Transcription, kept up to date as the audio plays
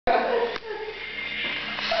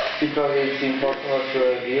Because it's important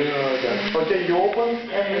to hear that. Okay, you open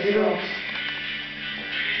and you know.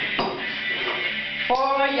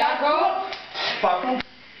 For Jakub. Fuck.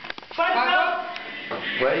 Jakub.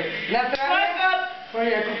 Wait. Jakub. For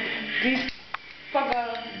Jakub. This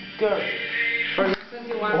fucker girl. For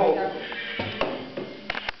 21. Oh. Jakub.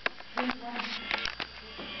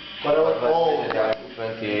 But oh,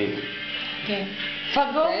 28. Okay.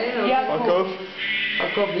 Fucker. Okay. Jakub.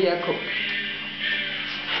 Jakub, Jakub.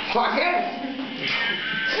 Fucker.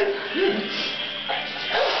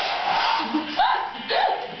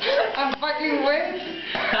 I'm fucking wet.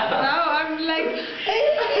 Now I'm like.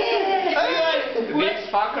 This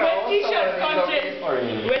fucker Wet also t-shirt is contest. okay for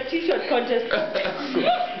you. Wet t-shirt contest.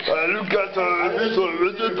 look at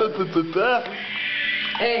this.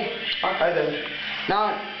 Hey, Hi there. now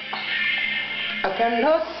I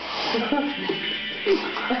cannot.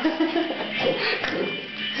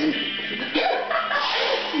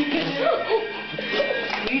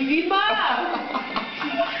 Easy ma.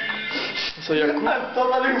 So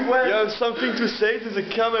Jakub, you have something to say to the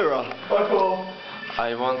camera.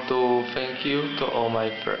 I want to thank you to all my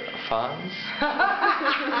fans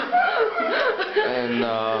and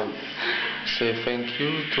say thank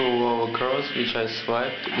you to all girls which I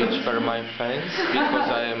swiped, which were my fans because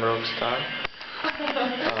I am rockstar.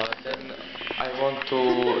 Then I want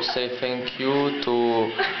to say thank you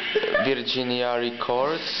to Virginia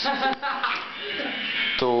Records,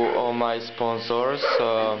 to all my sponsors,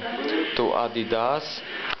 to Adidas,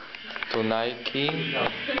 to Nike,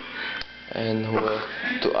 and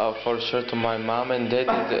for sure to my mom and dad,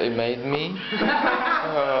 they made me.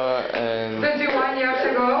 And 21 years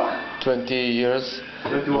ago. 20 years.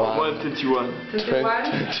 21.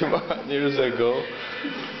 21 years ago.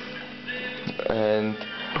 And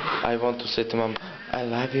I want to say to mom, I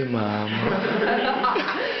love you, mom.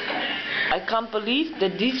 I can't believe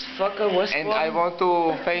that this fucker was And born. I want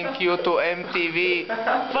to thank you to MTV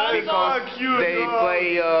because Fuck you, they dog.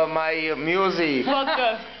 play my music.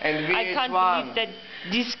 Fucker. And VH1. I can't believe that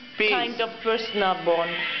this Peace. kind of person are born.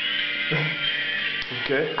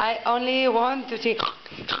 Okay. I only want to say.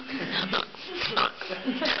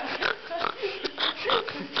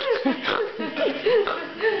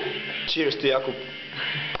 Cheers to Jakub.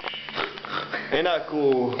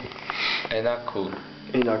 Enaku. Enaku.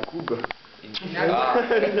 Enakub. Ah, I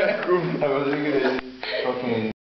was thinking that talking in